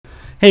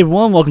Hey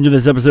everyone, welcome to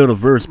this episode of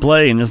Verse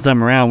Play, and this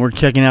time around we're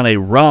checking out a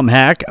ROM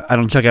hack. I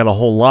don't check out a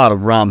whole lot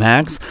of ROM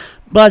hacks,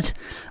 but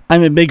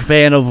I'm a big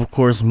fan of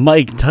course,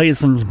 Mike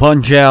Tysons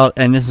Punch Out,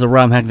 and this is a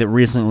ROM hack that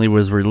recently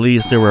was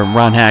released over at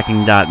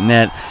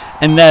romhacking.net,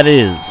 and that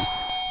is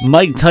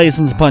Mike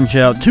Tysons Punch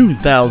Out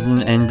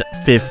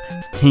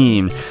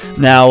 2015.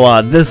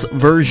 Now, this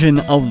version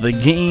of the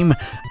game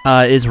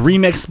is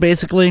remixed,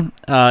 basically.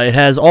 It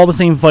has all the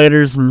same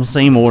fighters in the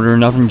same order,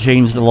 nothing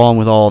changed along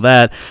with all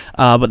that,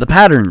 but the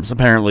patterns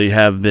apparently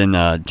have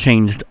been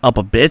changed up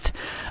a bit.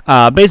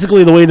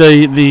 Basically, the way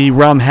the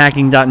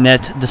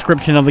romhacking.net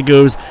description of it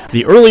goes,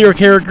 the earlier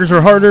characters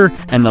are harder,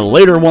 and the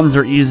later ones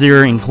are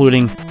easier,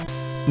 including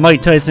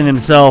Mike Tyson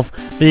himself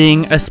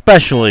being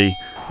especially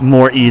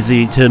more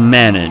easy to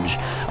manage.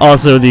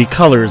 Also, the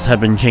colors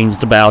have been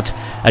changed about,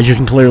 as you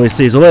can clearly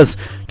see. So let's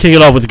kick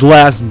it off with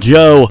Glass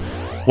Joe.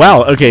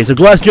 Wow, okay, so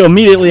Glass Joe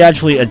immediately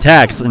actually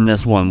attacks in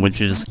this one,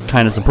 which is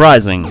kind of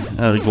surprising.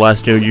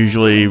 Glass Joe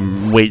usually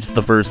waits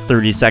the first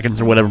 30 seconds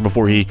or whatever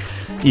before he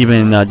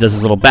even does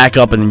his little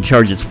backup and then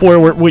charges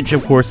forward, which,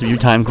 of course, if you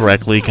time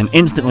correctly, can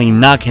instantly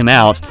knock him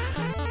out.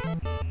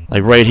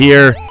 Like right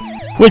here,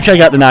 which I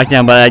got the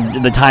knockdown, but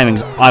the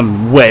timing's,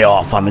 I'm way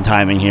off on the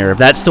timing here. If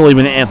that's still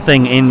even a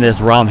thing in this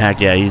ROM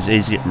hack, yeah, he's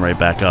getting right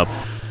back up.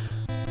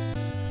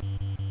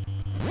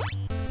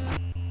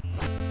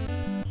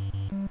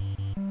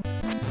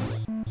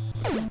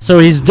 So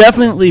he's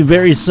definitely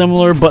very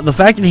similar, but the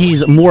fact that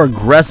he's more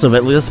aggressive,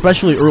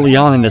 especially early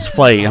on in this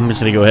fight, I'm just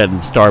going to go ahead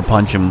and star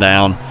punch him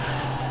down.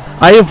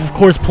 I have, of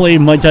course,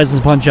 played Mike Tyson's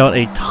Punch Out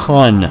a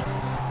ton.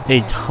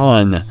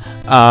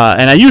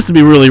 And I used to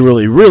be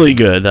really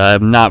good.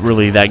 I'm not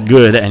really that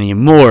good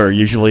anymore.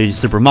 Usually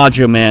Super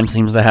Macho Man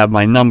seems to have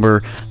my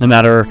number, no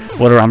matter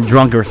whether I'm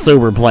drunk or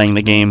sober playing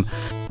the game.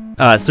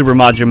 Super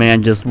Macho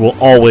Man just will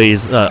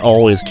always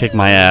kick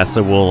my ass,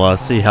 so we'll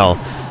see how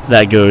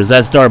that goes.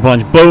 That star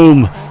punch,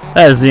 boom!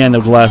 That is the end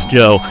of Glass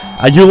Joe.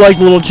 I do like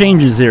little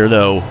changes here,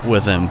 though,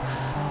 with him.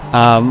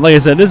 Like I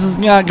said, this is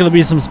not going to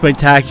be some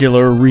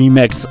spectacular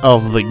remix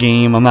of the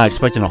game. I'm not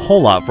expecting a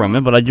whole lot from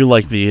it, but I do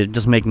like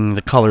just making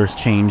the colors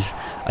change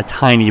a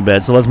tiny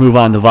bit. So let's move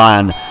on to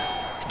Von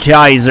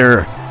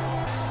Kaiser,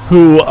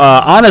 who,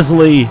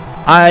 honestly,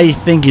 I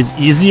think is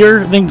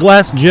easier than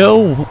Glass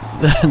Joe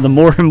the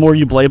more and more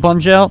you play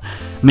Punch Out,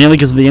 mainly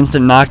because of the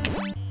instant knock.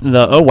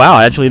 Oh wow,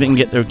 I actually didn't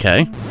get,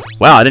 okay.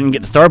 Wow, I didn't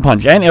get the star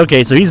punch. And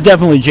okay, so he's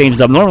definitely changed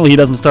up. Normally he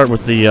doesn't start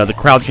with the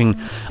crouching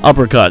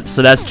uppercut,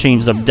 so that's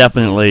changed up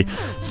definitely.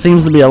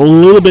 Seems to be a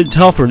little bit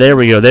tougher. There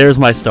we go. There's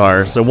my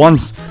star. So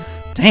once,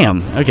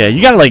 damn. Okay,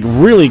 you got like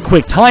really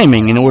quick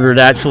timing in order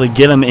to actually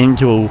get him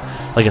into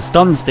like a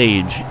stun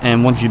stage.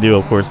 And once you do,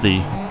 of course,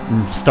 the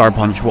star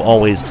punch will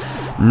always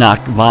knock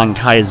Von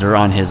Kaiser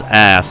on his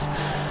ass.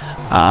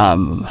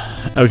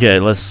 Okay,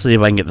 let's see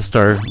if I can get the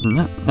star.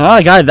 Oh,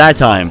 I got it that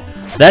time.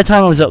 That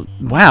time I was up.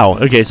 Wow,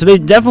 okay, so they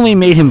definitely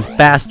made him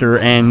faster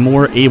and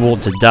more able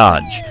to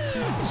dodge.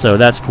 So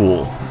that's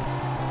cool.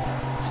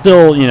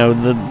 Still, you know,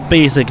 the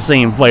basic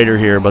same fighter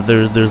here, but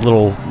there's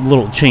little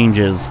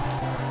changes.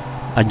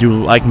 I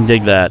can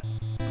dig that.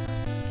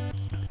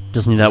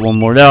 Just need that one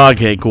more. Oh,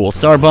 okay, cool.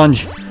 Star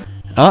punch.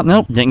 Oh,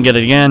 nope, didn't get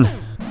it again.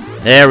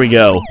 There we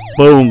go.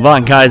 Boom,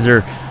 Von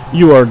Kaiser.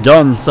 You are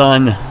done,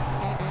 son.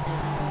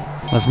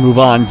 Let's move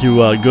on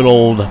to good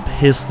old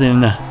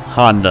Piston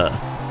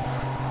Honda.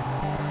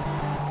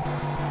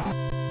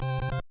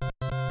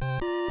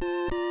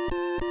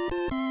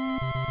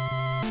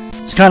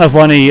 It's kind of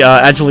funny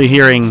actually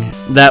hearing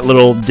that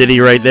little ditty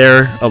right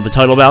there of the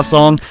title bout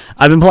song.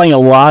 I've been playing a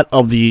lot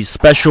of the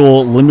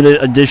special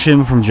limited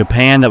edition from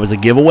Japan that was a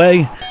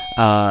giveaway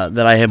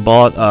that I had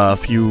bought a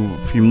few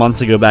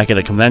months ago back at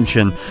a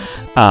convention.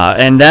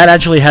 And that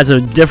actually has a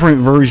different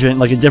version,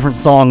 like a different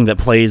song that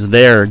plays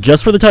there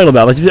just for the title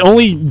bout. Like the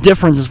only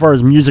difference as far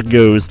as music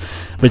goes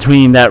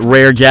between that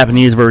rare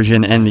Japanese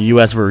version and the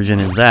US version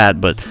is that.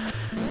 But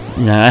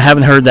you know, I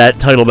haven't heard that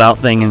title bout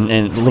thing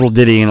in little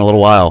ditty in a little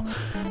while.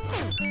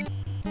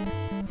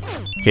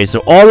 Okay,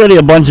 so already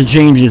a bunch of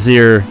changes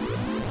here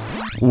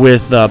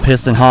with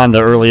Piston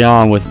Honda early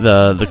on with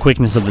the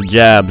quickness of the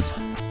jabs.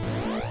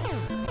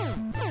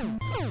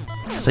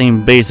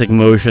 Same basic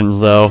motions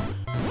though.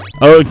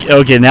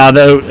 Okay, now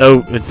there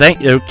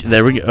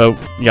we go. Oh,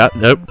 yeah,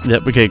 yep,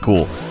 okay,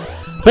 cool.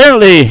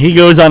 Apparently, he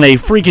goes on a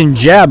freaking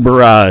jab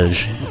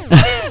barrage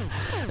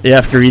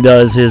after he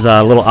does his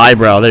little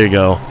eyebrow. There you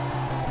go.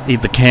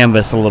 Eat the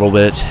canvas a little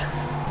bit.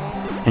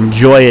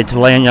 Enjoy it.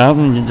 Laying out.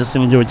 I'm just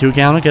gonna do a 2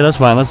 count. Okay, that's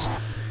fine.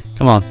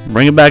 Come on,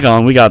 bring it back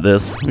on. We got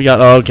this.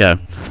 Oh, okay.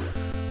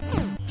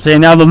 See,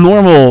 now the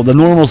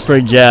normal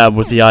straight jab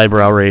with the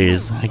eyebrow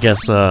raise. I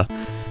guess. I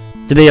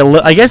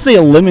guess they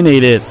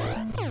eliminated.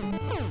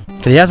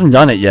 He hasn't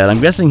done it yet. I'm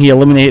guessing he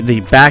eliminated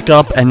the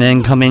backup and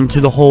then come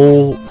into the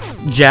whole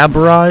jab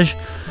barrage.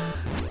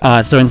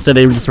 So instead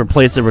they just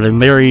replaced it with a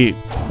very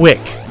quick.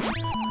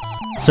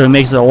 So it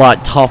makes it a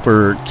lot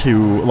tougher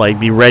to like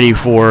be ready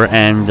for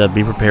and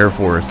be prepared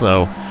for.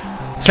 So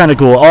it's kind of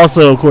cool.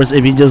 Also, of course,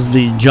 if he does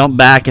the jump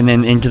back and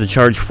then into the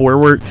charge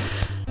forward,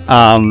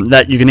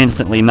 that you can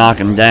instantly knock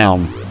him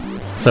down.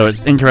 So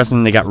it's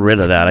interesting they got rid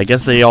of that. I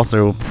guess they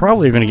also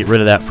probably are going to get rid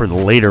of that for the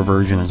later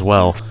version as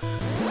well,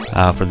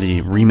 for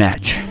the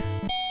rematch.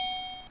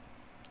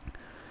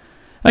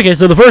 Okay,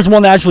 so the first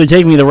one to actually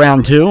take me to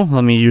round 2.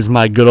 Let me use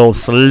my good old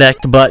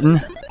select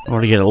button in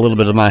order to get a little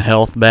bit of my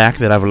health back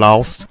that I've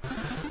lost.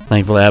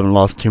 Thankfully, I haven't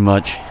lost too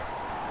much.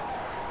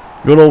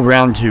 Good old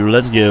round 2.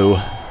 Let's go.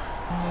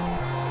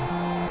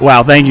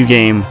 Wow, thank you,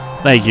 game.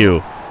 Thank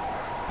you.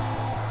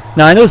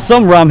 Now, I know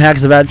some ROM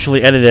hacks have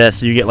actually edited it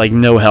so you get, like,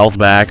 no health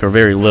back or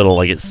very little.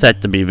 Like, it's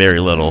set to be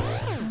very little.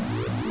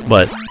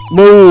 But,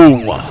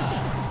 boom!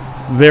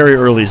 Very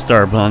early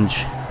star punch.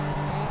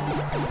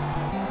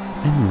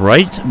 And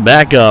right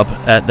back up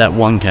at that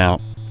 1 count.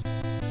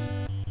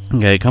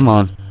 Okay, come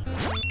on.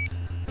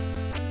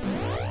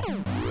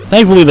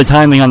 Thankfully, the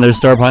timing on those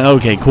star punch...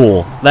 Okay,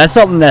 cool. That's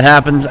something that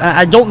happens.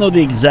 I don't know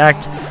the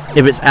exact...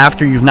 If it's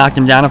after you've knocked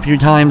him down a few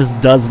times,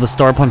 does the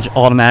star punch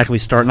automatically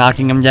start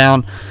knocking him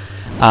down?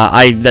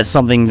 That's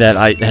something that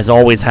has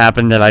always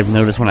happened that I've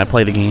noticed when I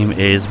play the game,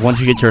 is once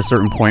you get to a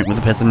certain point with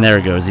the piston, there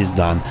it goes, he's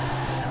done.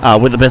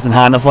 With the piston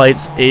Honda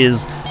fights,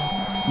 is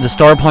the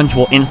star punch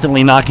will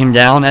instantly knock him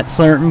down at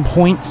certain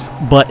points,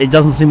 but it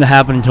doesn't seem to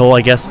happen until,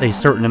 I guess, a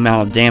certain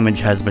amount of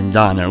damage has been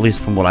done, or at least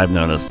from what I've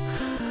noticed.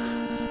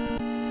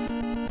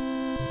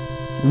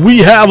 We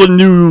have a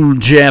new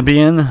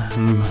champion.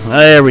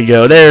 There we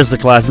go. There's the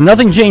class.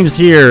 Nothing changed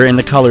here in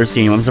the color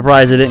scheme. I'm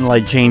surprised they didn't,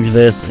 like, change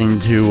this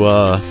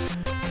into,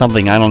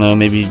 something, I don't know,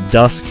 maybe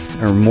dusk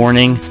or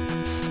morning.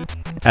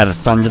 Add a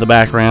sun to the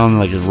background,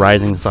 like a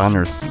rising sun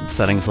or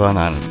setting sun.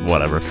 I don't know,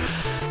 whatever.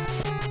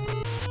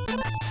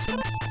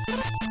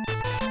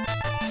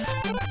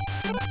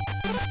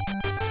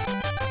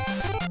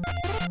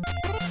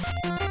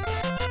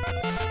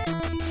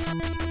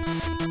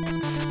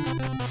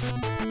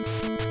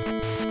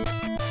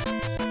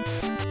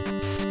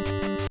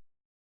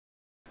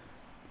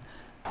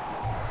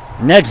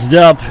 Next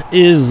up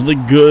is the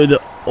good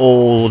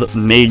old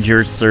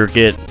major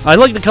circuit. I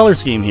like the color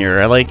scheme here.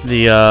 I like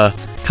the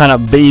kind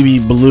of baby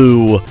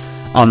blue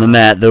on the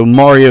mat, though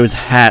Mario's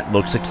hat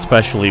looks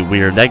especially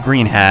weird. That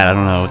green hat, I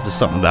don't know, there's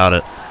something about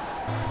it.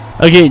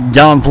 Okay,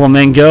 Don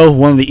Flamenco,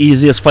 one of the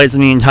easiest fights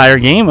in the entire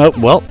game. Oh,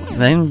 well,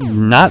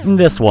 then not in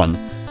this one.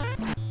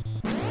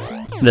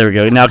 There we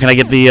go. Now can I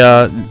get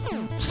the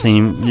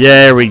same?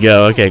 There we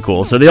go. Okay,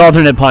 cool. So the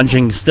alternate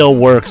punching still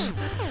works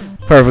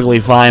perfectly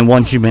fine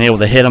once you've been able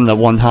to hit him that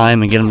one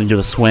time and get him to do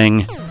the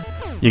swing.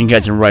 You can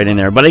catch him right in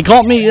there. But he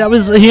caught me. He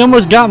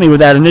almost got me with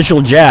that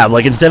initial jab.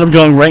 Like, instead of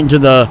going right into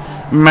the,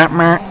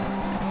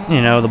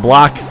 you know, the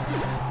block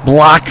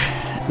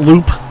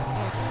loop,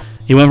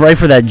 he went right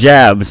for that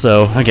jab.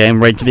 So, okay,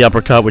 right to the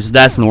uppercut, which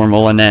that's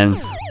normal. And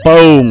then,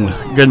 boom,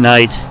 good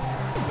night.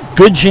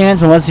 Good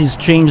chance, unless he's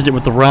changed it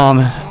with the ROM.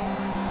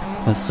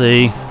 Let's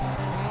see.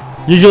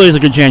 Usually there's a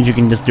good chance you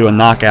can just do a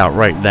knockout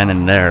right then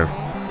and there.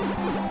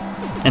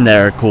 And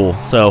there, cool.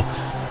 So,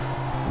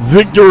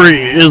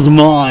 victory is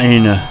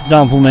mine.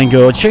 Don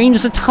Flamenco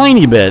changed a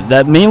tiny bit.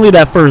 Mainly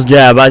that first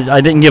jab, I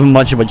didn't give him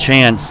much of a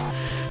chance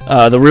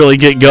to really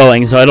get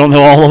going. So I don't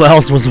know all of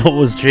else was what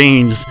was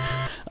changed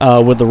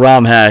with the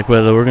ROM hack.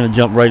 But we're gonna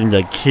jump right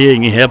into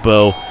King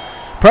Hippo.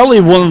 Probably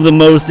one of the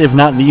most, if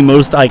not the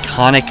most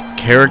iconic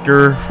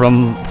character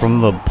from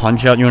the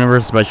Punch Out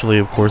universe, especially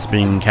of course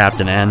being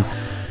Captain N.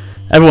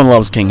 Everyone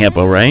loves King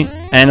Hippo, right?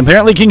 And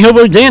apparently King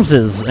Hippo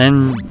dances,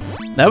 and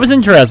that was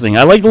interesting.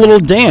 I like the little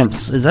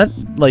dance. Is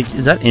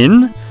that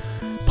in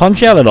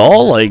Punch Out at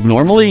all? Like,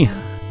 normally?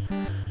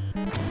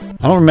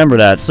 I don't remember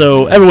that.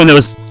 So, everyone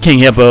knows King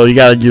Hippo. You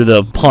gotta do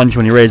the punch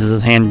when he raises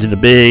his hand to the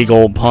big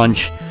old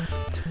punch.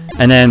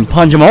 And then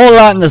punch him all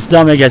out in the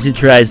stomach as he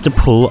tries to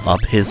pull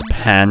up his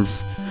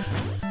pants.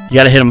 You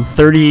gotta hit him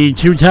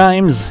 32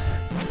 times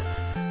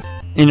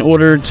in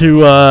order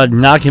to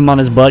knock him on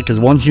his butt. Because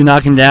once you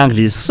knock him down, because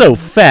he's so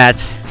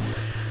fat,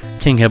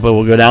 King Hippo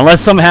will go down, unless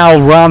somehow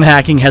ROM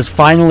hacking has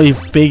finally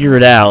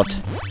figured out.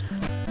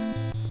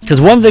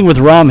 Because one thing with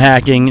ROM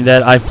hacking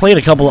that I've played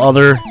a couple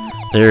other,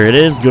 there it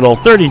is, good old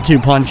 32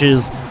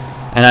 punches,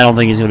 and I don't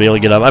think he's going to be able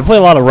to get up. I play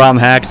a lot of ROM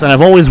hacks, and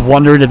I've always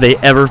wondered if they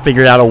ever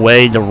figured out a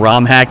way to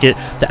ROM hack it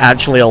to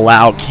actually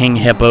allow King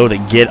Hippo to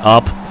get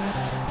up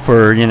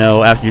for, you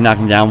know, after you knock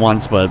him down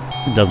once, but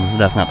it doesn't.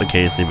 That's not the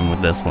case even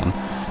with this one.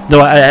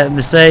 Though I have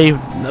to say,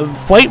 the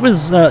fight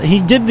was, he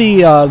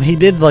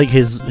did like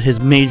his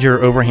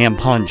major overhand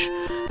punch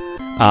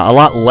a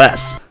lot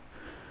less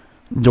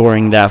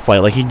during that fight.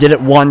 Like, he did it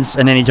once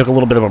and then he took a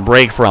little bit of a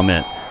break from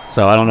it.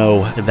 So I don't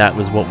know if that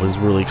was what was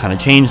really kind of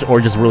changed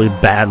or just really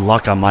bad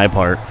luck on my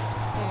part.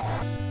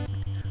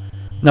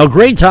 Now,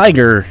 Great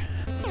Tiger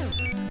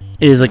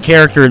is a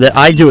character that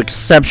I do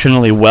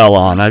exceptionally well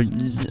on.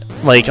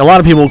 Like, a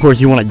lot of people, of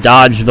course, you want to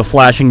dodge the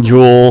flashing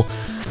jewel.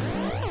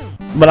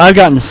 But I've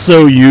gotten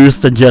so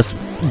used to just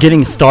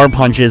getting star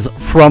punches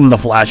from the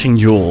flashing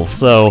jewel.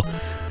 So,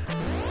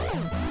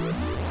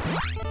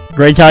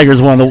 Great Tiger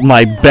is one of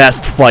my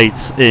best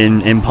fights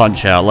in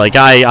Punch Out. Like,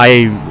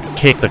 I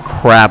kick the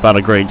crap out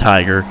of Great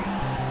Tiger.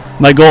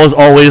 My goal is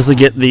always to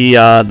get the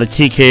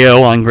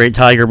TKO on Great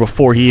Tiger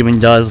before he even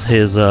does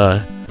his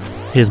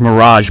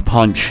Mirage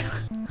Punch.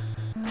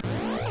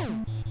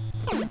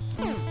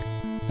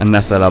 I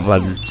messed that up.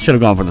 I should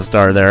have gone for the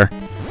star there.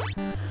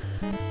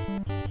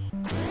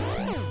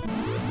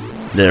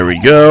 There we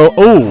go.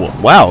 Oh,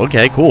 wow.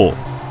 Okay, cool.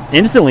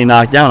 Instantly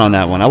knocked down on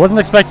that one. I wasn't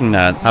expecting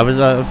that. I was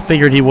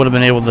figured he would have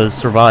been able to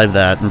survive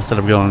that instead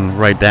of going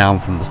right down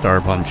from the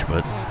star punch.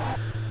 But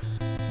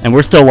and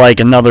we're still like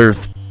another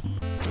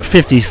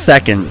 50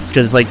 seconds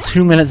because it's like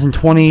 2 minutes and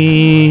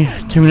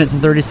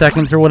 30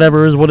 seconds or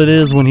whatever is what it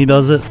is when he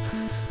does it.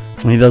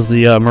 When he does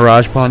the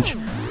Mirage Punch.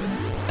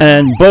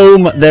 And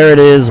boom, there it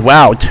is.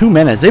 Wow, 2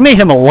 minutes. They made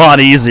him a lot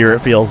easier, it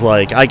feels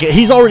like.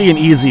 He's already an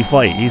easy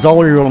fight. He's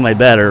already one of my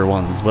better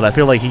ones, but I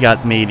feel like he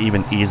got made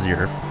even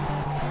easier.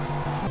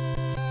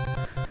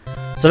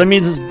 So that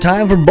means it's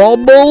time for Ball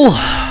Bull.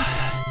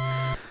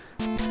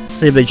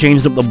 See if they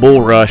changed up the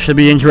Bull Rush. It'd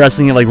be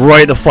interesting if, like,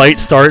 right the fight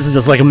starts, it's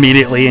just, like,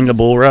 immediately into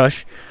Bull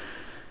Rush.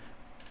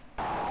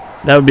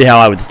 That would be how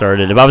I would start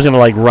it. If I was going to,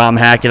 like, ROM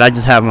hack it, I'd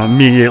just have him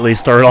immediately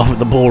start off with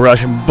the Bull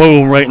Rush and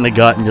boom, right in the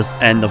gut and just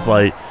end the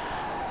fight.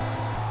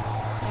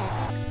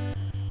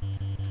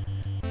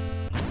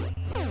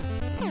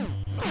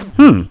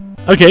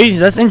 Okay,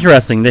 that's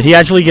interesting that he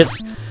actually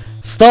gets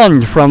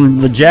stunned from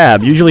the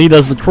jab. Usually he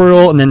does the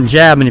twirl and then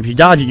jab, and if you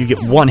dodge it, you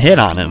get one hit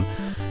on him.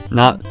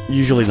 Not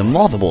usually the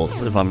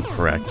multiples, if I'm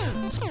correct.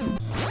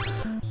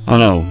 Oh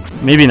no,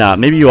 maybe not.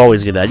 Maybe you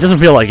always get that. It doesn't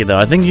feel like it though.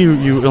 I think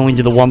you only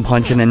do the one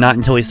punch, and then not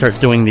until he starts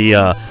doing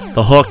the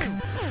hook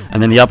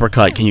and then the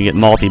uppercut can you get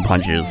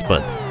multi-punches.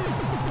 But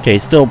okay,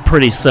 still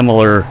pretty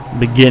similar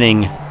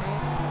beginning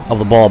of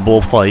the Ball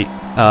Bull fight.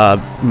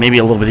 Maybe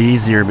a little bit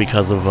easier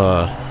because of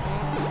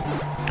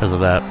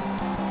that.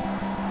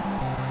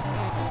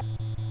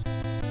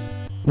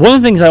 One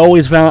of the things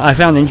I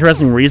found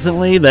interesting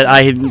recently that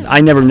I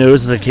never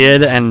noticed as a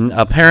kid, and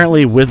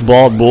apparently with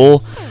Bald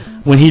Bull,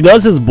 when he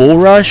does his Bull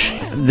Rush,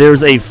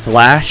 there's a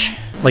flash,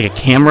 like a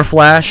camera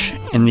flash,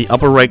 in the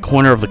upper right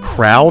corner of the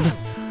crowd.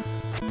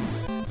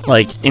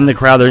 Like in the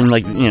crowd, they're in,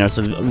 like, you know,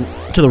 so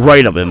to the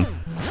right of him,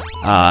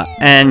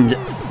 and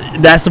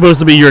that's supposed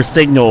to be your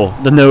signal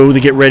to know to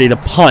get ready to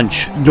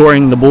punch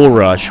during the Bull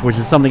Rush, which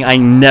is something I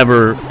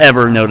never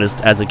ever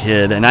noticed as a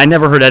kid, and I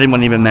never heard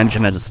anyone even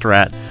mention as a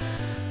strat.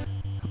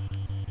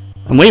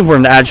 I'm waiting for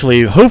him to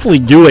actually, hopefully,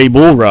 do a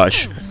Bull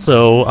Rush,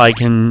 so I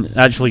can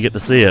actually get to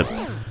see it.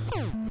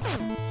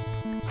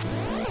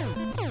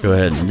 Go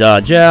ahead and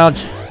dodge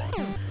out.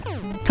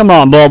 Come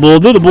on, Ball Bull,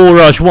 do the Bull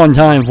Rush one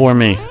time for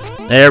me.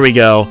 There we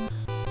go.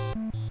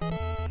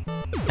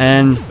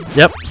 And,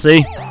 yep,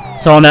 see?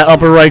 So in that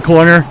upper right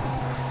corner,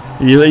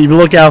 you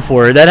look out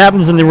for it. That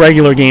happens in the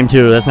regular game,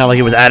 too. That's not like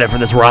it was added for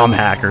this ROM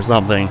hack or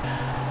something.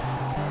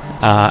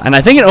 And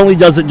I think it only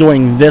does it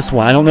during this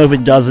one. I don't know if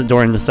it does it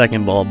during the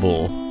second Ball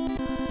Bull.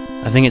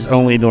 I think it's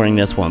only during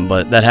this one,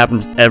 but that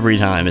happens every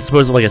time. It's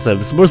supposed to, like I said,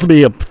 it's supposed to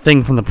be a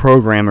thing from the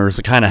programmers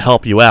to kind of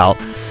help you out.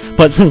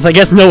 But since I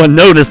guess no one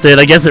noticed it,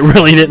 I guess it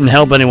really didn't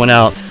help anyone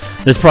out.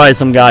 There's probably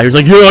some guy who's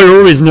like, yeah, I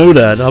always know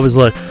that. I was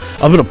like,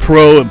 I've been a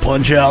pro at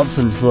Punch Out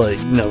since, like,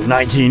 you know,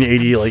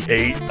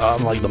 1988.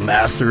 I'm like the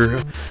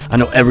master. I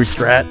know every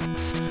strat.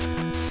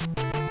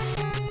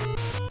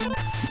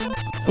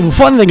 The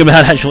fun thing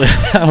about, actually,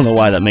 I don't know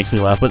why that makes me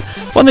laugh, but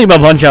fun thing about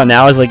Punch Out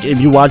now is, like, if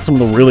you watch some of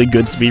the really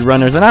good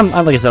speedrunners, and I'm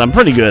like I said, I'm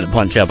pretty good at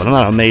Punch Out, but I'm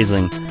not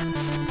amazing.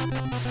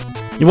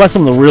 You watch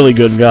some of the really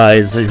good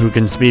guys who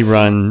can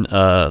speedrun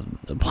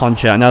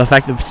Punch Out. Now, the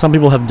fact that some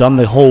people have done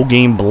the whole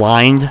game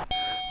blind,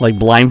 like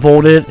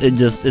blindfolded, it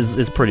just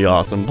is pretty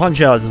awesome. Punch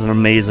Out is an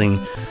amazing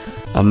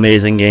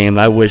game.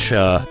 I wish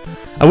they,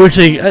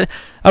 you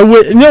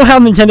know how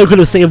Nintendo could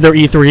have saved their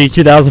E3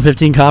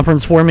 2015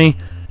 conference for me?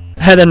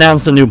 Had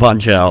announced a new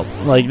Punch Out.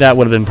 Like, that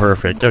would have been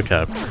perfect.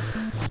 Okay.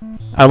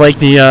 I like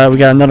the, we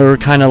got another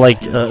kind of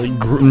like,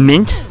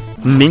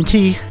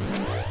 minty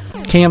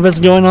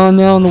canvas going on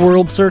now in the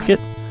world circuit.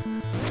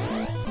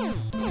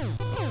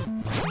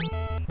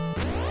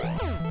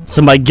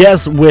 So my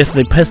guess with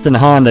the Piston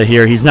Honda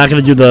here, he's not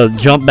going to do the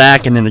jump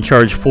back and then the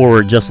charge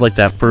forward just like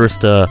that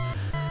first,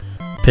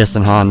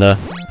 Piston Honda.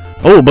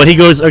 Oh, but he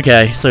goes,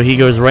 okay, so he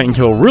goes right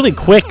into a really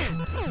quick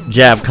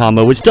jab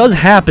combo, which does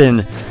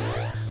happen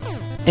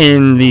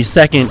in the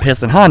second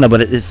Piston Honda, but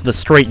it's the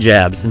straight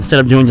jabs. Instead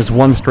of doing just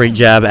one straight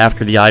jab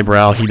after the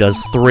eyebrow, he does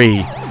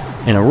 3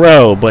 in a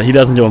row, but he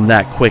doesn't do them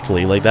that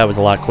quickly. Like, that was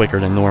a lot quicker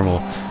than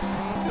normal.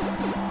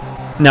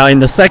 Now, in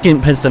the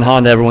second Piston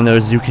Honda, everyone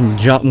knows you can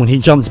jump, when he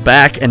jumps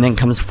back and then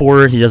comes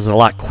forward, he does it a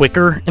lot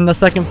quicker in the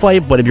second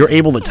fight, but if you're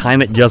able to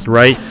time it just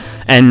right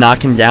and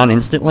knock him down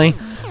instantly,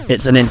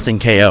 it's an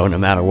instant KO no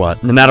matter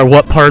what. No matter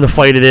what part of the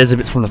fight it is, if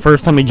it's from the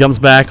first time he jumps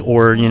back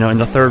or, you know, in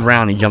the third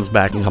round he jumps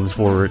back and comes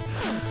forward.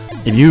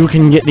 If you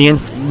can get the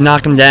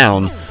knock him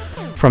down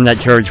from that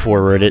charge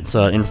forward, it's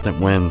an instant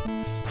win.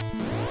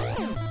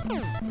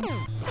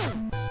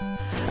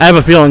 I have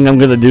a feeling I'm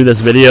gonna do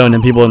this video, and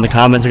then people in the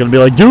comments are gonna be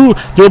like, "Do a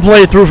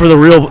playthrough for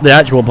the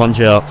actual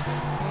Punch Out."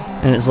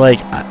 And it's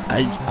like,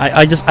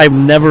 I've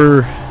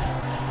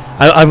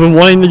I've been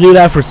wanting to do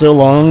that for so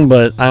long,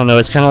 but I don't know.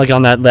 It's kind of like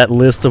on that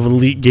list of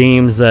elite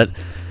games that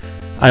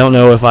I don't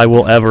know if I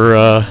will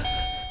ever,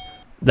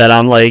 that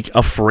I'm like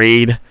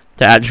afraid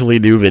to actually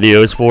do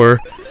videos for.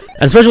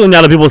 Especially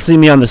now that people see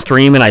me on the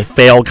stream and I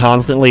fail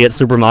constantly at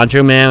Super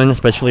Macho Man,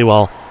 especially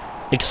while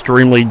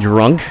extremely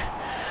drunk.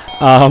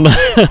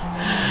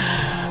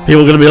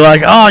 People are gonna be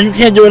like, "Oh, you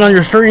can't do it on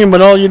your stream,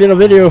 but all you did a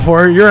video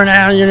for it. You're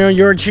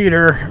you're a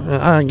cheater."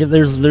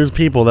 There's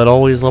people that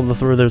always love to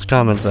throw those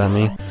comments at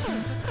me.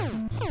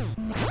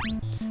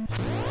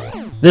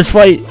 This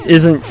fight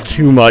isn't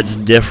too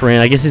much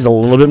different. I guess he's a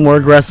little bit more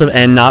aggressive,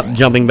 and not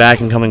jumping back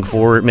and coming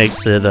forward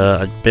makes it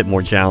a bit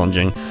more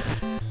challenging.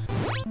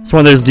 It's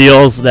one of those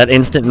deals that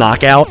instant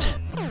knockout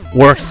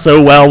works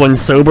so well when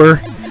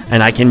sober,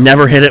 and I can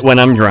never hit it when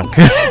I'm drunk.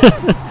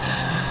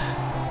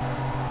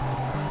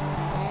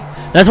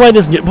 That's why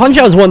this Punch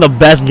Out is one of the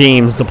best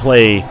games to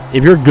play.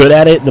 If you're good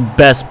at it,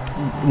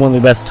 one of the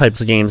best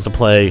types of games to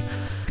play,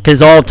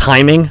 because it's all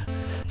timing,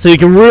 so you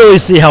can really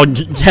see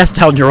test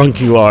how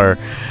drunk you are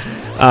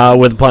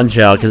with Punch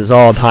Out, because it's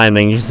all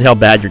timing. You can see how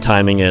bad your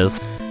timing is.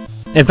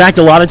 In fact,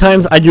 a lot of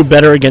times I do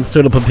better against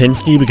Soda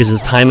Popinski because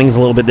his timing's a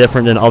little bit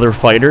different than other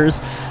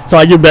fighters. So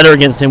I do better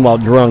against him while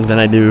drunk than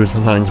I do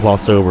sometimes while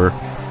sober.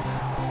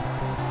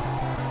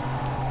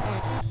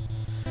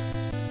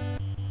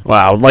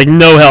 Wow, like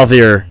no health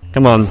here.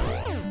 Come on.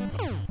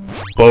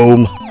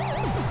 Boom.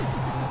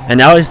 And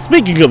now,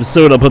 speaking of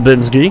Soda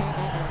Popinski,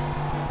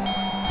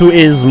 who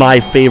is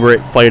my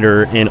favorite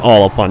fighter in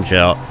all of Punch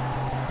Out.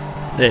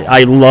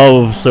 I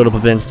love Soda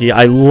Popinski.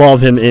 I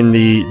love him in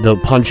the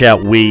Punch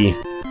Out Wii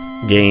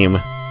game.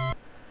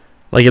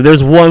 Like, if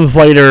there's one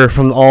fighter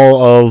from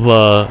all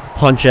of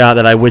Punch Out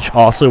that I wish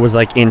also was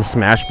like in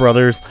Smash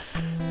Brothers,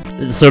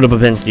 Soda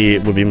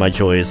Popinski would be my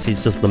choice.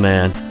 He's just the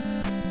man.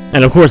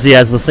 And of course he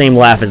has the same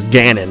laugh as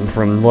Ganon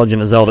from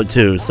Legend of Zelda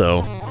 2,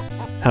 so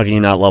how can you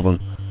not love him?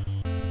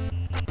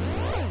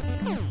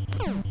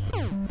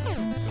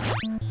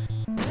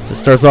 So it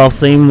starts off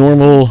same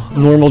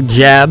normal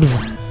jabs.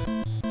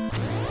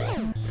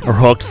 Or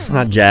hooks,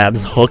 not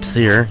jabs, hooks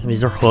here.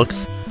 These are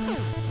hooks.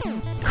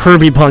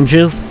 Curvy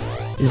punches.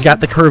 He's got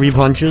the curvy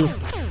punches.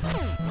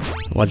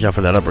 Watch out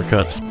for that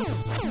uppercuts.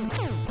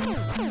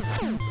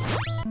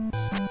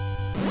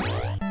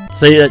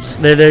 So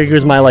there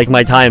goes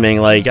my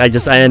timing. Like I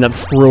end up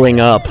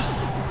screwing up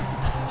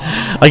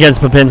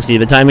against Popinski.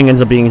 The timing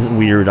ends up being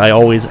weird. I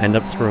always end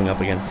up screwing up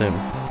against him.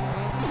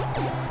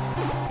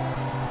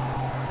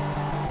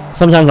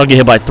 Sometimes I'll get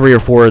hit by 3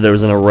 or 4 of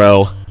those in a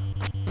row.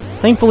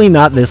 Thankfully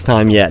not this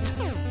time yet.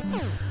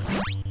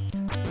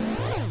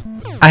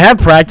 I have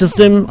practiced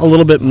him a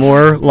little bit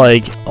more,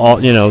 like,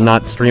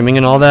 not streaming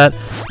and all that,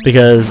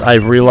 because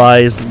I've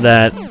realized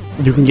that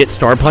you can get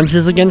star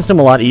punches against him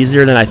a lot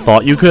easier than I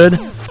thought you could.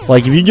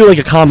 Like, if you do like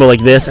a combo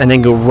like this and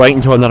then go right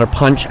into another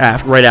punch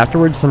right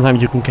afterwards,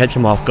 sometimes you can catch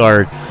him off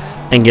guard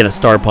and get a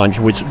star punch,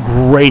 which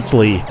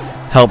greatly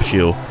helps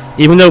you.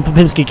 Even though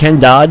Popinski can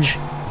dodge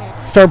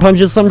star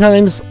punches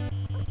sometimes,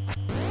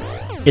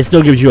 it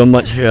still gives you a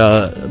much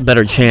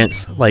better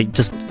chance. Like,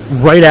 just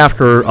right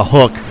after a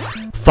hook,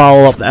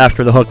 follow up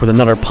after the hook with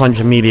another punch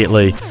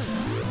immediately,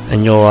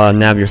 and you'll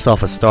nab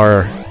yourself a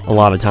star a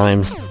lot of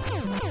times.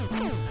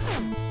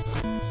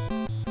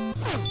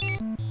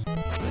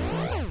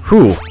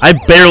 Whew, I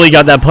barely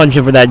got that punch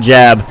in for that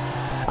jab.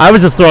 I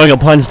was just throwing a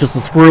punch just to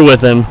screw with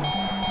him.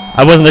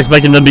 I wasn't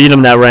expecting to beat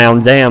him that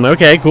round. Damn,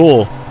 okay,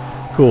 cool.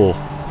 Cool.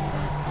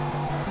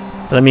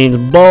 So that means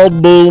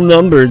Bald Bull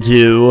number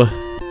 2.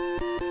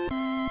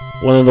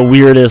 One of the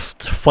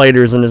weirdest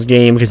fighters in this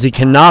game, because he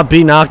cannot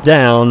be knocked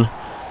down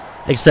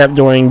except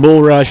during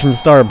Bull Rush and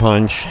Star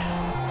Punch,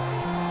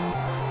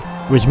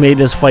 which made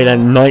this fight a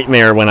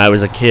nightmare when I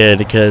was a kid,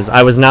 because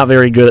I was not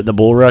very good at the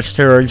Bull Rush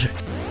charge.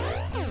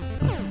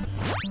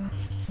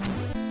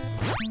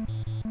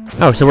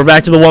 Oh, so we're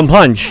back to the one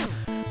punch.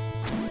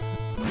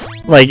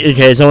 Like,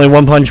 okay, it's only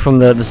one punch from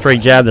the straight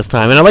jab this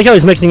time. And I like how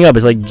he's mixing up.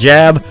 It's like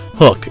jab,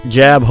 hook,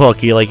 jab, hook.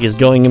 He like is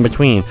going in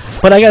between.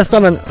 But I gotta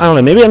stop on, I don't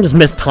know, maybe I'm just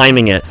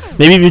mistiming it.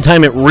 Maybe if you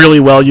time it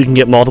really well, you can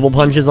get multiple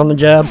punches on the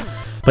jab.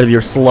 But if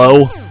you're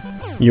slow,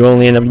 you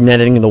only end up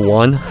netting the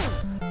one.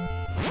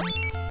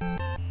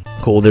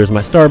 Cool, there's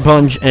my star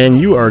punch, and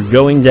you are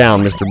going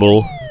down, Mr.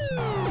 Bull.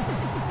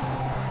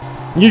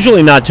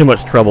 Usually not too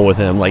much trouble with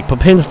him. Like,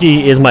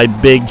 Popinski is my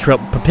big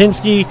trouble.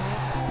 Popinski,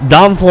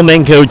 Dom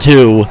Flamenco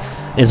 2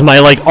 is my,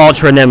 like,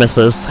 ultra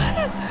nemesis.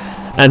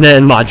 And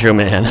then Macho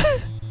Man.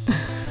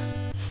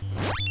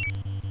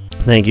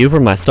 Thank you for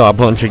my star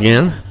punch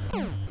again.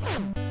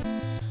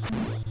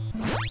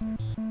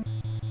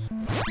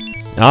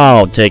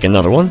 I'll take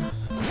another one.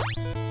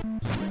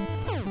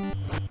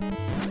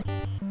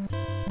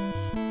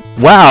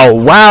 Wow,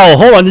 wow,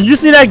 hold on, did you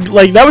see that?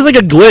 Like, that was like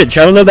a glitch.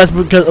 I don't know if that's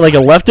because, like, a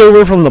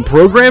leftover from the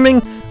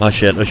programming? Oh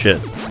shit, oh shit.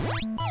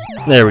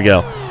 There we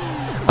go.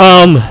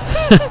 I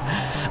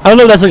don't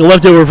know if that's like a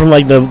leftover from,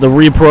 like, the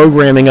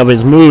reprogramming of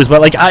his moves,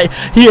 but, like,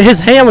 his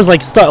hand was,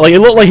 like, stuck. Like, it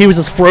looked like he was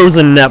just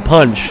frozen in that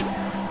punch.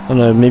 I don't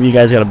know, maybe you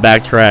guys gotta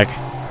backtrack.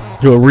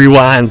 Do a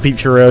rewind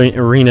feature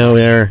arena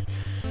there.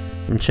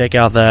 and check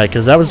out that,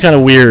 because that was kind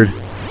of weird.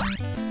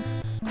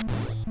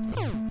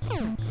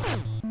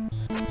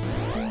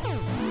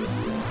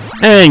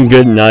 And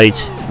good night,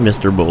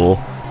 Mr. Bull.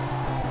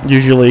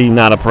 Usually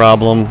not a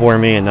problem for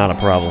me, and not a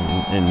problem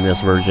in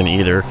this version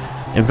either.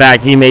 In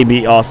fact, he may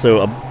be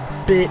also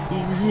a bit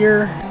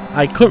easier.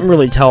 I couldn't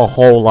really tell a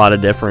whole lot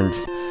of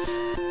difference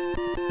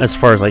as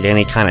far as like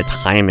any kind of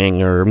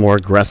timing or more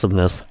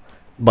aggressiveness.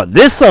 But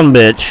this son of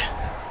a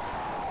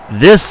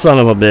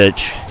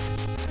bitch,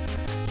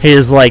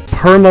 his like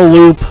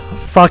perma-loop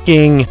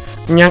fucking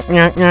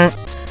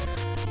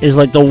is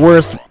like the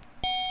worst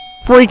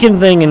freaking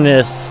thing in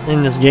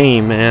this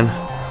game, man.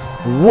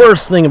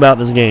 Worst thing about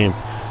this game.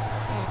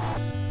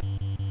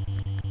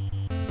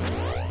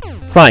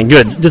 Fine,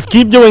 good. Just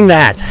keep doing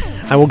that.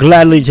 I will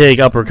gladly take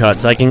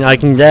uppercuts. I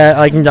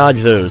can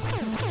dodge those.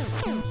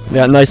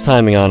 Got nice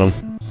timing on them.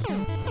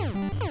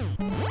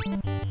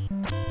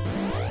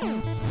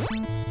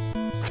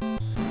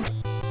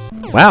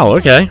 Wow,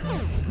 okay.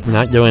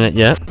 Not doing it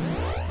yet.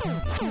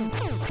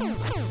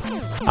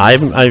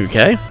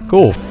 Okay,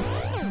 cool.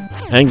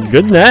 And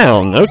good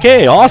down.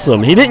 Okay,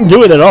 awesome. He didn't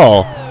do it at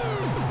all.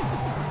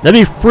 That'd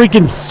be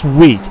freaking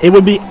sweet. It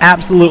would be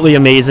absolutely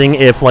amazing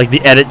if, like, the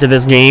edit to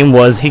this game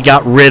was he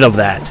got rid of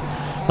that.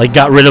 Like,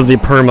 got rid of the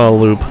perma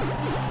loop.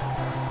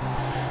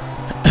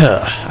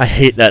 I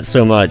hate that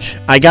so much.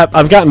 I've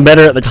gotten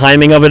better at the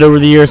timing of it over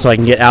the years, so I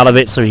can get out of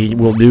it so he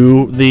will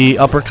do the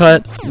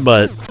uppercut,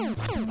 but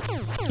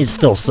it's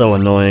still so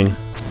annoying.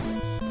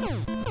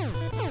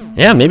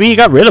 Yeah, maybe he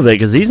got rid of it,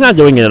 because he's not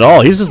doing it at all.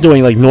 He's just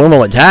doing, like,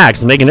 normal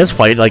attacks, making this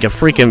fight like a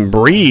freaking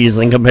breeze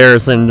in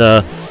comparison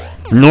to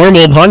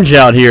normal Punch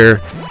Out here.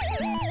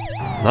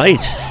 Right.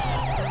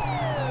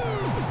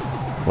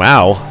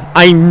 Wow.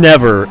 I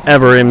never,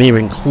 ever am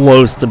even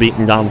close to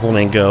beating Don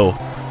Flamenco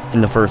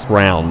in the first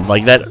round.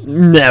 Like, that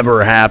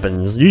never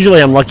happens.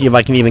 Usually I'm lucky if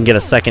I can even get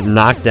a second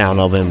knockdown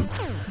of him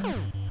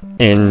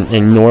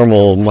in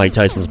normal Mike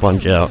Tyson's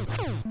Punch Out.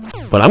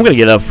 But I'm going to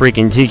get a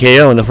freaking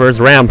TKO in the first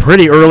round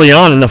pretty early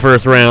on in the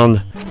first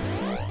round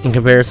in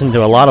comparison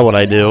to a lot of what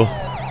I do.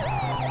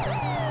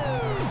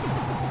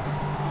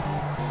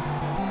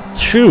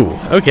 Shoo.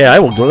 Okay, I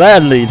will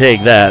gladly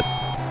take that.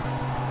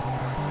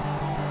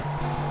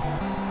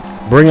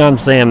 Bring on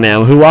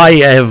Sandman, who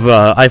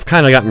I've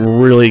kind of gotten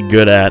really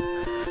good at.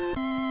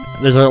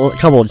 There's a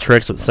couple of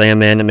tricks with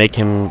Sandman that make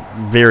him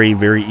very,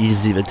 very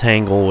easy to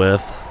tangle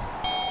with.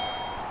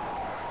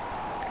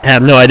 I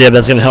have no idea if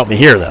that's going to help me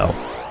here, though.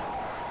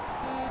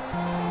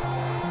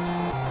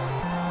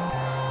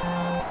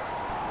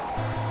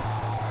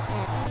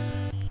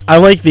 I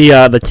like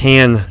the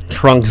tan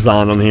trunks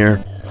on him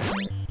here.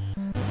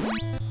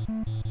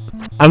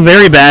 I'm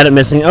very bad at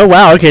missing. Oh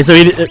wow, okay, so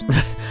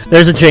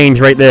there's a change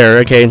right there.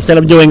 Okay, instead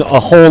of doing a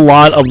whole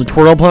lot of the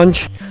twirl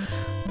punch,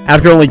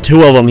 after only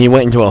 2 of them, he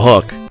went into a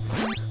hook,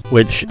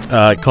 which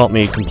caught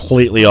me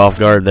completely off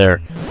guard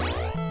there.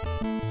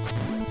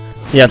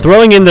 Yeah,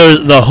 throwing in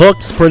the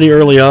hooks pretty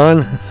early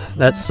on,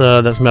 that's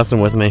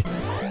messing with me.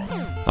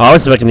 Oh, I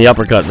was expecting the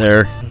uppercut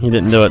there. He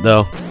didn't do it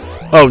though.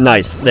 Oh,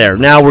 nice. There.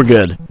 Now we're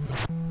good.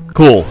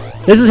 Cool.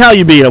 This is how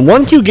you beat him.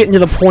 Once you get into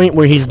the point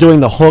where he's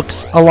doing the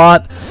hooks a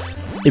lot,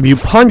 if you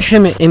punch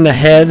him in the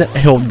head,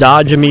 he'll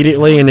dodge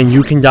immediately, and then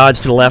you can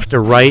dodge to the left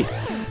or right,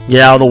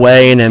 get out of the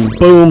way, and then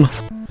boom,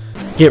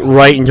 get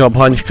right into a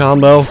punch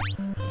combo.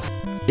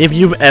 If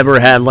you've ever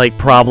had like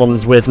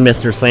problems with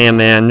Mr.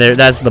 Sandman,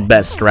 that's the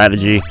best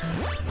strategy.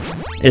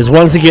 Is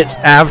once he gets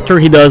after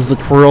he does the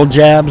twirl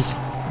jabs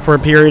for a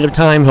period of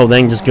time, he'll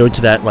then just go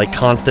to that like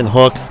constant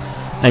hooks,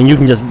 and you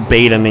can just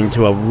bait him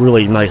into a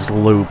really nice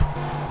loop.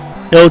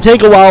 It'll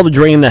take a while to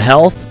drain the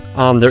health.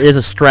 There is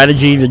a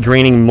strategy to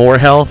draining more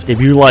health.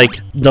 If you, like,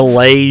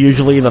 delay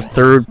usually the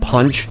 3rd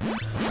punch,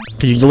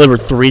 because you deliver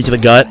 3 to the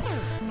gut.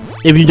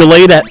 If you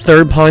delay that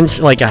 3rd punch,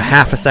 like a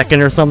half a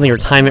second or something, or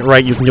time it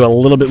right, you can do a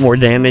little bit more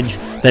damage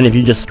than if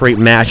you just straight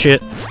mash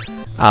it.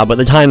 But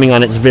the timing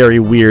on it's very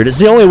weird. It's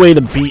the only way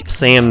to beat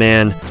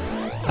Sandman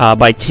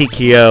by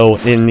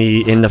TKO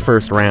in the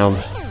first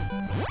round.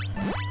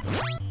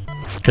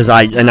 Because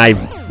I've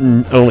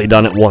only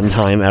done it 1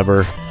 time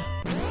ever.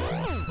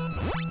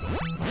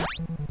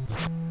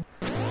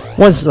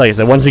 Like I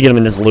said, once we get him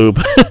in this loop,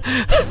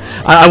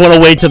 I want to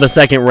wait till the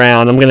 2nd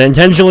round. I'm going to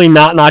intentionally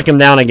not knock him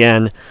down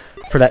again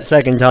for that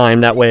 2nd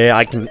time. That way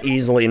I can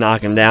easily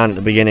knock him down at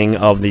the beginning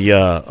of the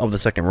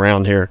 2nd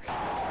round here.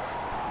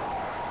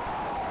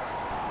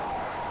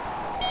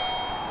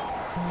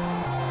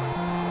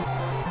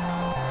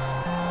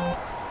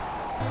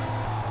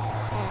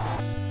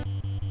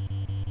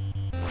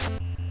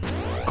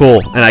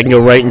 Cool, and I can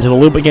go right into the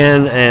loop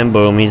again, and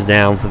boom, he's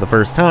down for the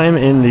first time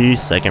in the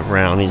 2nd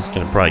round. He's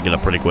going to probably get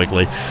up pretty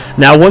quickly.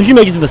 Now, once you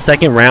make it to the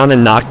 2nd round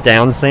and knock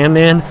down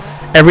Sandman,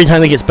 every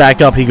time he gets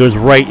back up, he goes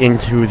right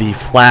into the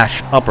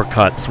flash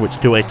uppercuts, which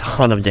do a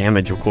ton of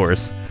damage, of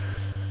course.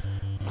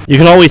 You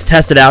can always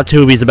test it out,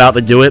 too, if he's about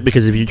to do it,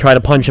 because if you try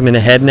to punch him in the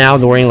head now,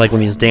 during like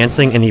when he's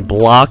dancing, and he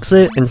blocks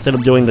it, instead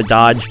of doing the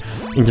dodge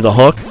into the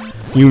hook,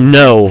 you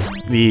know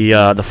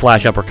the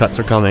flash uppercuts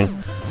are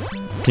coming.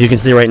 You can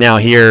see right now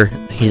here,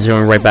 He's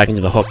going right back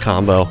into the hook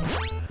combo.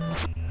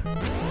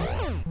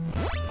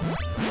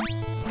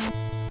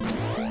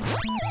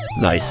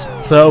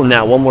 Nice. So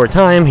now one more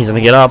time, he's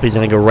gonna get up, he's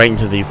gonna go right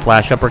into the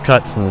flash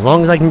uppercuts, and as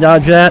long as I can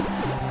dodge that.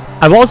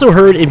 I've also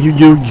heard if you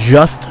do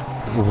just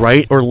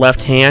right or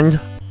left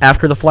hand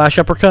after the flash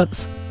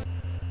uppercuts.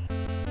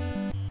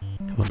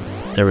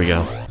 There we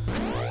go.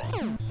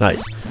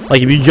 Nice.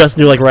 Like if you just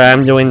do like where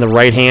I'm doing the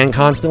right hand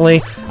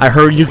constantly, I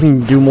heard you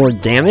can do more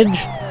damage.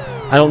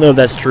 I don't know if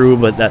that's true,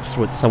 but that's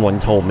what someone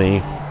told me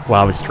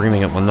while I was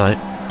streaming it one night.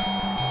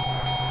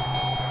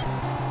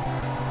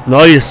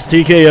 Nice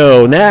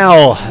TKO.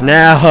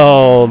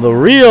 Now the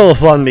real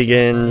fun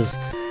begins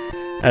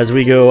as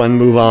we go and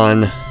move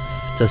on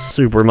to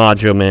Super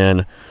Macho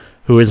Man,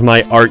 who is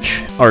my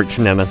arch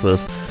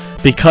nemesis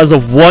because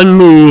of one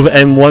move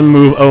and one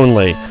move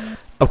only.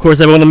 Of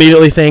course, everyone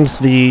immediately thinks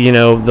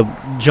the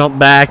jump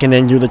back and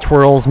then do the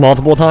twirls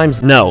multiple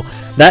times. No,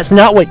 that's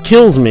not what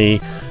kills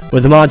me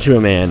with Macho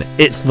Man.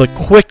 It's the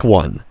quick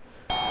one,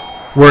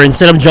 where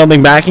instead of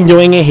jumping back and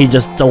doing it, he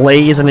just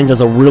delays and then does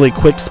a really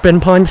quick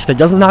spin punch that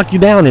doesn't knock you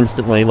down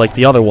instantly like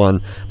the other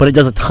one, but it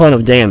does a ton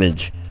of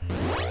damage.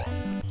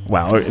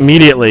 Wow,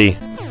 immediately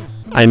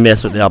I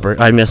miss with the upper.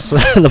 I miss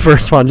the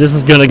first punch. This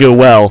is gonna go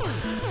well.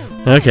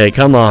 Okay,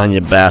 come on,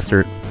 you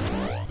bastard.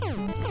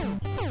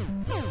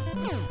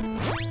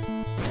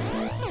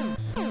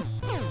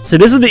 So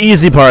this is the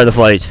easy part of the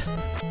fight.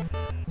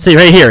 See,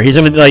 right here, he's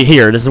gonna, like,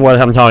 here, this is what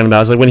I'm talking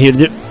about. It's like when he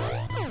do...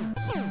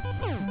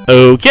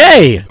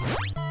 Okay!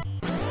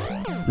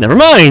 Never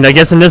mind, I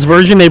guess in this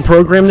version they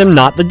programmed him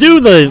not to do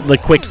the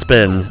quick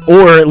spin.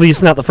 Or at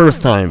least not the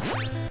first time.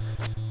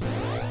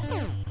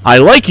 I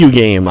like you,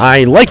 game.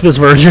 I like this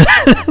version.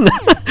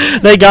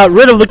 They got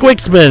rid of the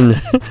quick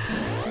spin.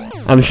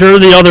 I'm sure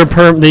the other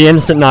the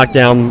instant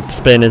knockdown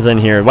spin is in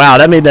here. Wow,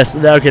 that made this...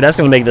 Okay, that's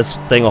gonna make this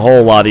thing a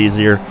whole lot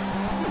easier.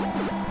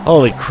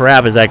 Holy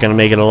crap, is that gonna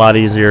make it a lot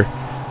easier.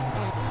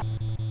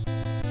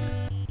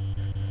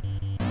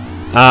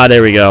 Ah,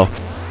 there we go.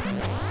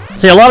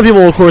 See, a lot of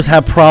people, of course,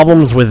 have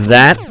problems with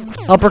that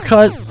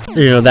uppercut.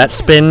 You know, that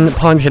spin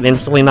punch that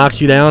instantly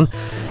knocks you down.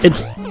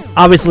 It's...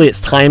 Obviously, it's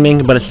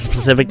timing, but it's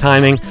specific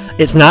timing.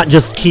 It's not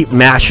just keep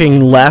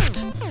mashing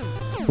left.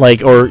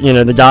 Like, or, you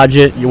know, to dodge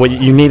it. What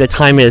you need to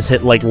time is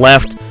hit, like,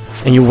 left,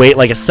 and you wait,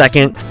 like, a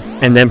second,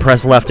 and then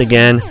press left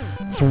again.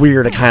 It's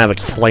weird to kind of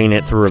explain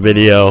it through a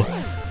video.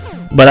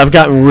 But I've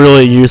gotten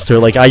really used to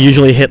it. Like, I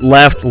usually hit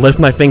left, lift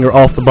my finger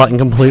off the button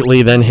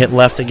completely, then hit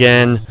left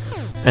again.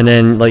 And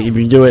then, like, if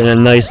you do it in a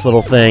nice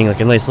little thing, like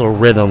a nice little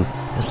rhythm,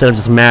 instead of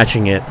just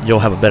matching it, you'll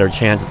have a better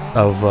chance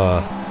of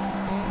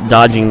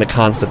dodging the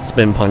constant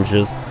spin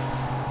punches.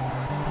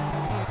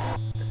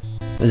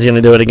 Is he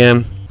gonna do it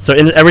again? So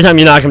every time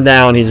you knock him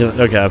down, he's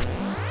gonna... Okay.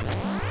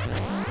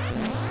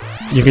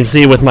 You can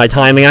see with my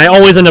timing, I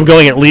always end up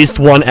going at least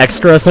one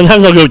extra.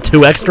 Sometimes I'll go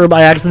 2 extra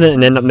by accident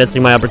and end up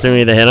missing my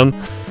opportunity to hit him.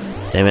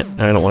 Damn it,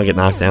 I don't want to get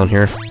knocked down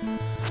here.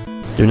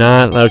 Do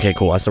not... Okay,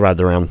 cool, I survived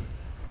the round.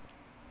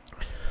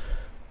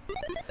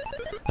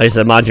 Like I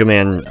said, Macho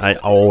Man, I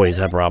always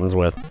have problems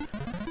with.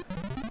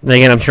 Then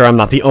again, I'm sure I'm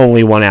not the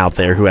only one out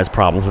there who has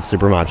problems with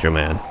Super Macho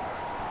Man.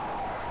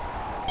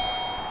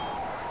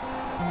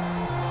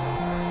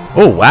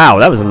 Oh, wow,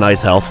 that was a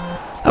nice health.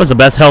 That was the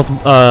best health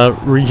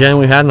regen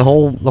we've had in the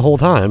whole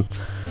time.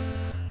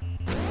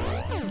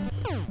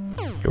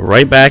 Go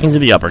right back into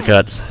the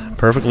uppercuts.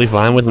 Perfectly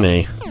fine with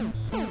me.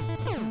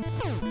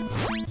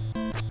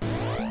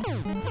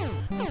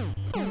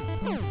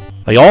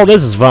 Like, all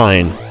this is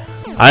fine.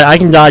 I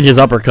can dodge his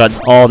uppercuts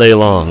all day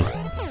long.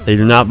 They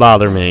do not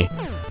bother me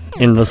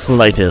in the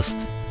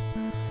slightest.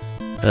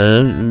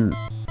 There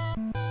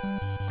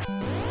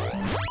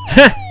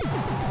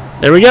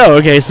we go.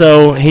 Okay,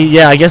 so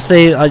yeah, I guess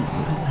they,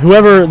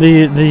 whoever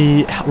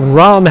the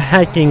ROM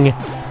hacking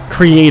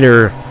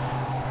creator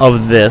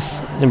of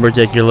this in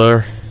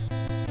particular,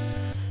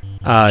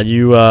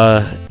 you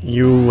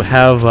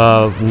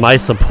have my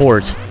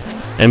support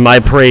and my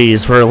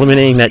praise for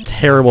eliminating that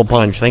terrible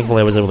punch.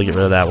 Thankfully, I was able to get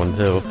rid of that one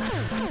too.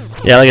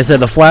 Yeah, like I said,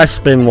 the flash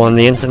spin one,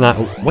 the instant knock.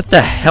 What the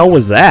hell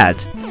was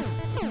that?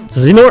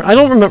 Does he know? I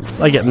don't remember.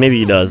 Like, maybe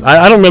he does.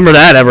 I don't remember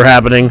that ever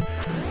happening.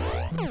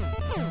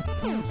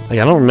 Like,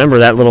 I don't remember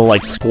that little,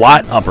 like,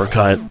 squat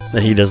uppercut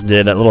that he just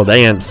did, that little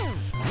dance.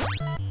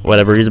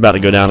 Whatever, he's about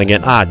to go down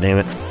again. Ah, damn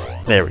it.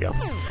 There we go.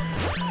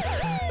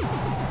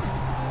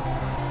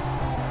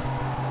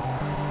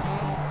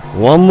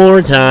 One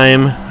more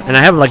time. And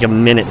I have, like, a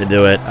minute to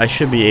do it. I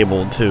should be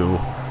able to.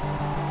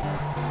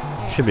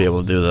 Should be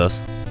able to do this.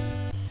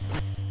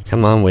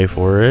 Come on, wait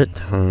for it.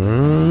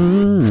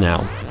 Now.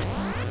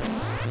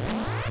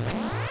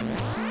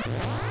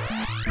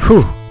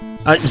 Whew.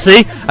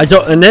 See? I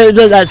don't. And there's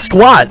that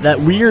squat, that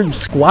weird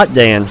squat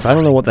dance. I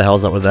don't know what the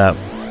hell's up with that.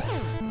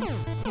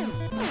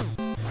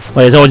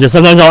 Like I told you,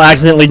 sometimes I'll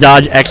accidentally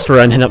dodge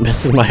extra and end up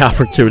missing my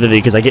opportunity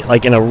because I get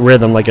like in a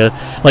rhythm, like a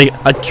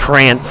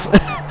trance,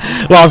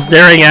 while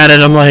staring at it.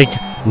 I'm like,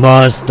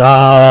 must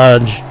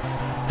dodge.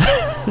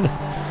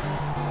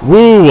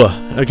 Woo!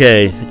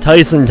 Okay,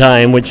 Tyson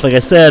time, which, like I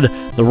said,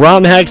 the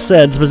ROM hack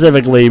said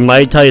specifically,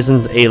 Mike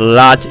Tyson's a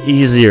lot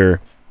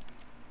easier.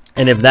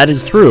 And if that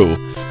is true,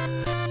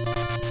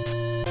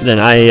 then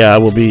I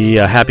will be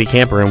a happy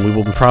camper and we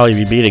will probably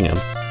be beating him.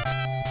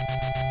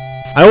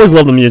 I always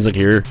love the music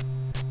here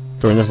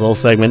during this little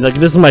segment. Like,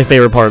 this is my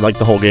favorite part of, like,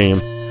 the whole game.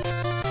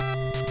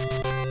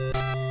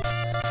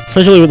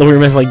 Especially with the weird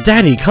mess, like,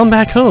 Daddy, come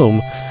back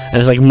home.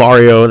 And it's like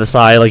Mario on the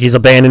side, like he's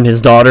abandoned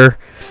his daughter.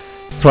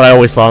 That's what I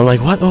always thought. I'm like,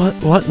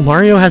 what?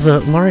 Mario has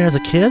a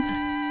kid?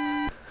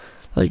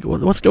 Like,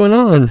 what's going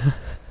on?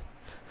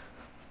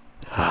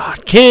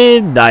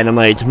 Kid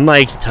Dynamite,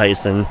 Mike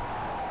Tyson.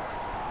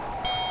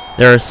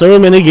 There are so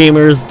many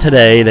gamers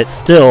today that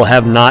still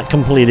have not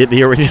completed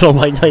the original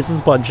Mike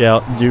Tyson's Punch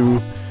Out due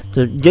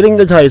to getting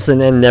to Tyson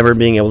and never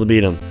being able to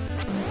beat him.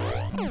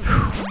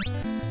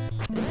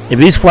 If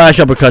these flash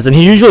uppercuts, and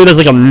he usually does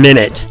like a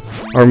minute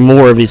or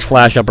more of these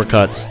flash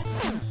uppercuts.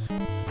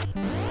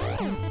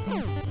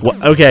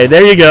 What? Okay,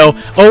 there you go.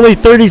 Only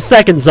 30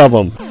 seconds of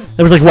them.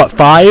 There was like, what,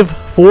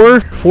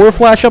 four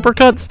flash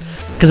uppercuts?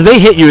 Because if they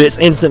hit you, it's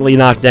instantly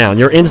knocked down.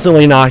 You're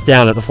instantly knocked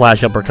down if the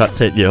flash uppercuts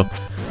hit you.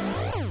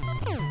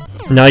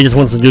 Now he just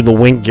wants to do the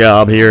wink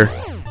job here.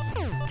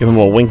 Give him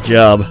a wink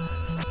job.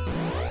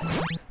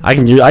 I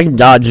can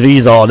dodge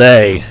these all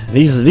day.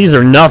 These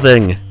are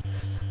nothing.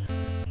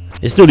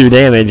 They still do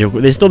damage.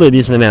 They still do a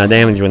decent amount of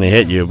damage when they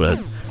hit you, but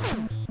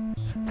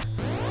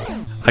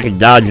I can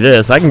dodge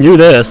this. I can do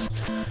this.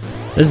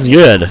 This is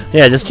good.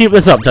 Yeah, just keep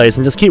this up,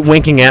 Tyson. Just keep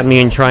winking at me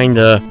and trying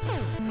to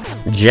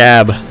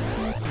jab.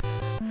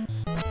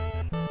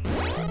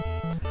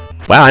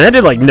 Wow, and that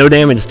did like no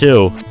damage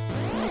too.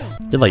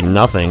 Did like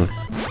nothing.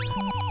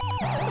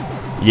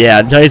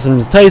 Yeah,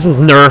 Tyson's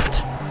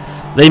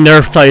nerfed. They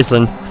nerfed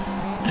Tyson.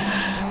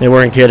 They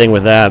weren't kidding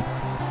with that.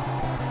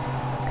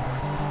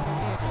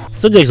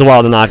 Still takes a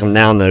while to knock him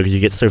down though, because you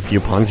get so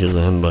few punches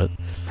in him, but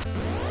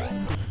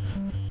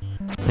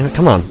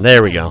come on,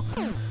 there we go.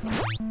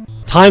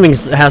 Timing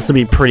has to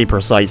be pretty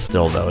precise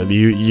still, though. If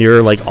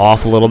you're like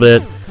off a little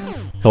bit,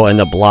 he'll end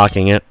up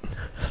blocking it.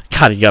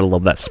 God, you gotta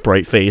love that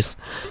sprite face.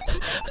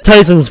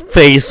 Tyson's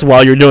face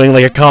while you're doing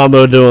like a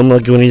combo to him,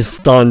 like when he's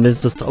stunned,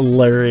 is just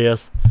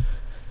hilarious.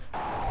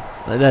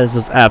 That is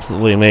just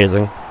absolutely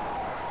amazing.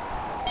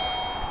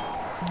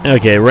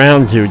 Okay,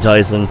 round 2,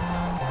 Tyson.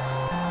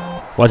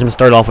 Watch him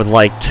start off with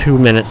like 2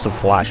 minutes of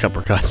flash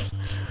uppercuts.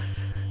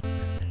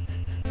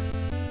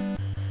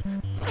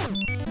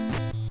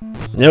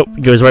 Nope,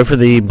 goes right for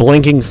the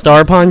blinking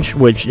star punch,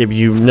 which if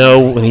you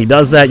know when he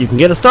does that, you can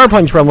get a star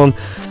punch from him,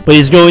 but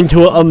he's going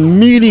to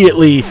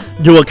immediately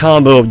do a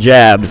combo of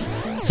jabs,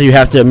 so you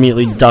have to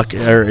immediately duck,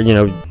 or, you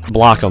know,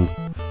 block him.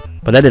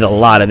 But that did a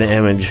lot of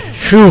damage.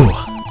 Phew!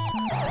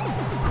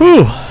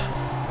 Whew!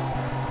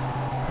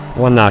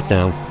 One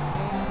knockdown.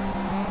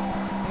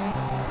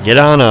 Get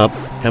on up.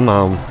 Come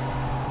on.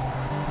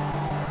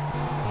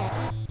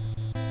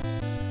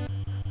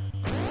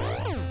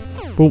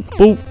 Boop,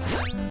 boop.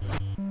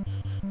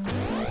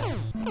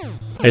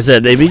 Like I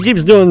said, if he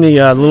keeps doing the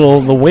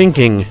the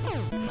winking,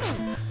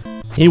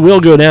 he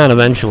will go down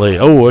eventually.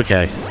 Oh,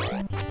 okay.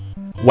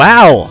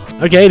 Wow!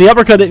 Okay, the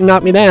uppercut didn't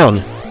knock me down.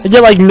 It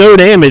did like no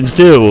damage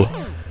too.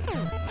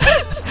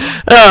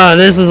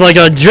 This is like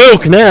a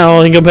joke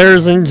now in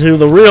comparison to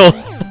the real.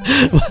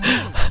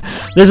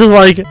 This is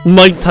like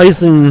Mike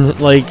Tyson,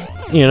 like,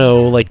 you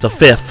know, like the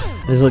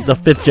 5th. This is like the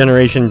 5th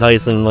generation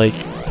Tyson, like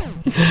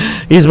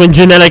he's been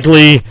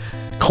genetically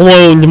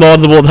cloned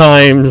multiple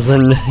times,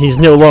 and he's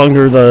no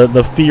longer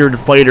the feared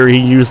fighter he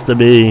used to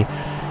be.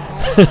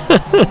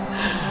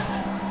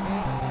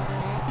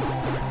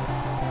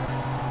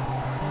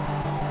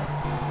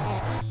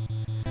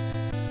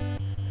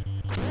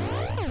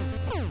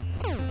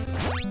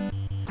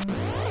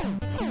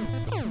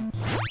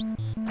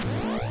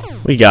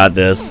 We got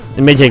this.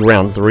 It may take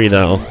round 3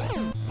 though.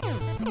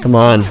 Come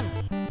on.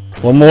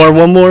 One more. Oh,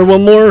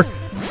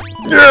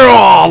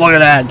 look at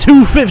that.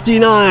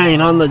 259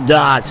 on the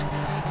dot.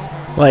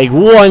 Like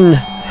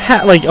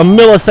like a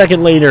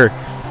millisecond later,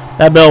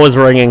 that bell was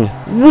ringing.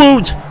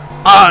 Woot!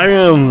 I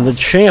am the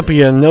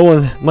champion.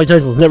 Mike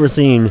Tyson's never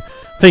seen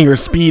finger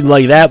speed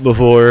like that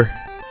before.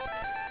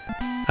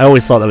 I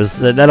always thought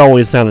that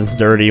always sounded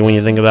dirty when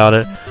you think about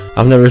it.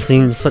 I've never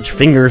seen such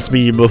finger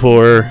speed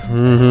before.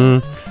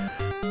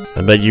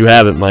 I bet you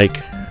haven't,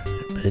 Mike.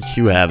 I bet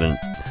you haven't.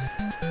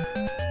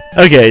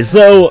 Okay,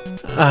 so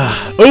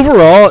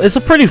overall, it's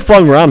a pretty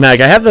fun ROM hack.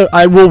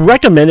 I will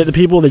recommend it to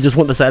people that just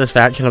want the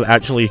satisfaction of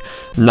actually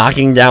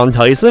knocking down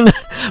Tyson,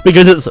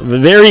 because it's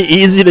very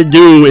easy to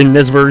do in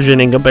this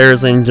version in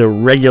comparison to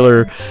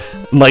regular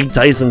Mike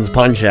Tyson's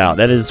Punch Out.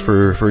 That is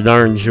for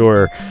darn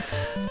sure.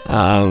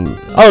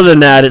 Other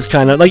than that, it's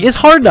kind of like, it's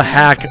hard to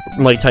hack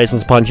Mike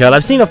Tyson's Punch Out.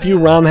 I've seen a few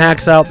ROM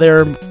hacks out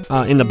there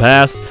in the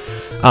past,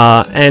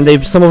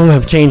 and some of them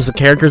have changed the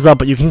characters up,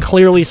 but you can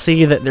clearly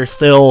see that they're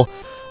still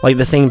like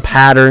the same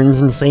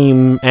patterns and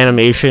same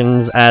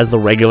animations as the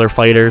regular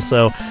fighters.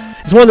 So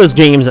it's one of those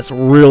games that's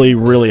really,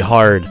 really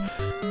hard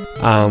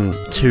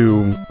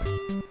to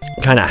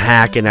kind of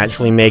hack and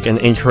actually make an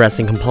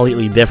interesting,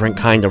 completely different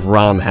kind of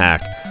ROM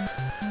hack.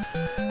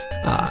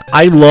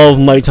 I love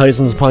Mike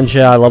Tyson's Punch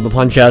Out. I love the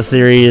Punch Out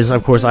series.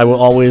 Of course, I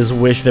will always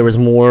wish there was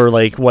more,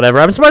 like, whatever.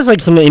 I'm surprised,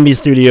 like, some indie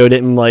studio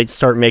didn't, like,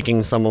 start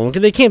making some of them,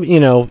 because they can't,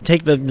 you know,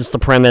 take just the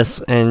premise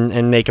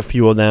and make a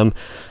few of them.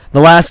 The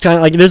last kind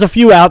of, like, there's a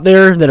few out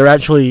there that are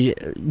actually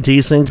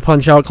decent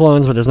Punch Out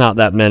clones, but there's not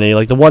that many.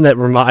 Like, the one that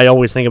I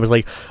always think of was,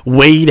 like,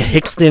 Wade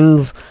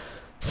Hickston's,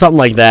 something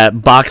like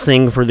that.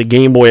 Boxing for the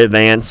Game Boy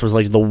Advance was,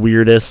 like, the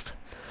weirdest.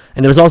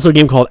 And there was also a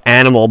game called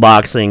Animal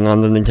Boxing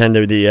on the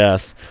Nintendo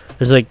DS.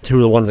 There's like two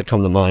of the ones that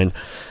come to mind.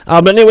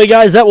 But anyway,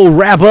 guys, that will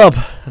wrap up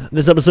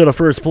this episode of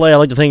First Play. I'd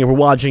like to thank you for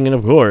watching, and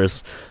of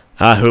course,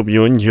 I hope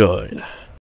you enjoyed.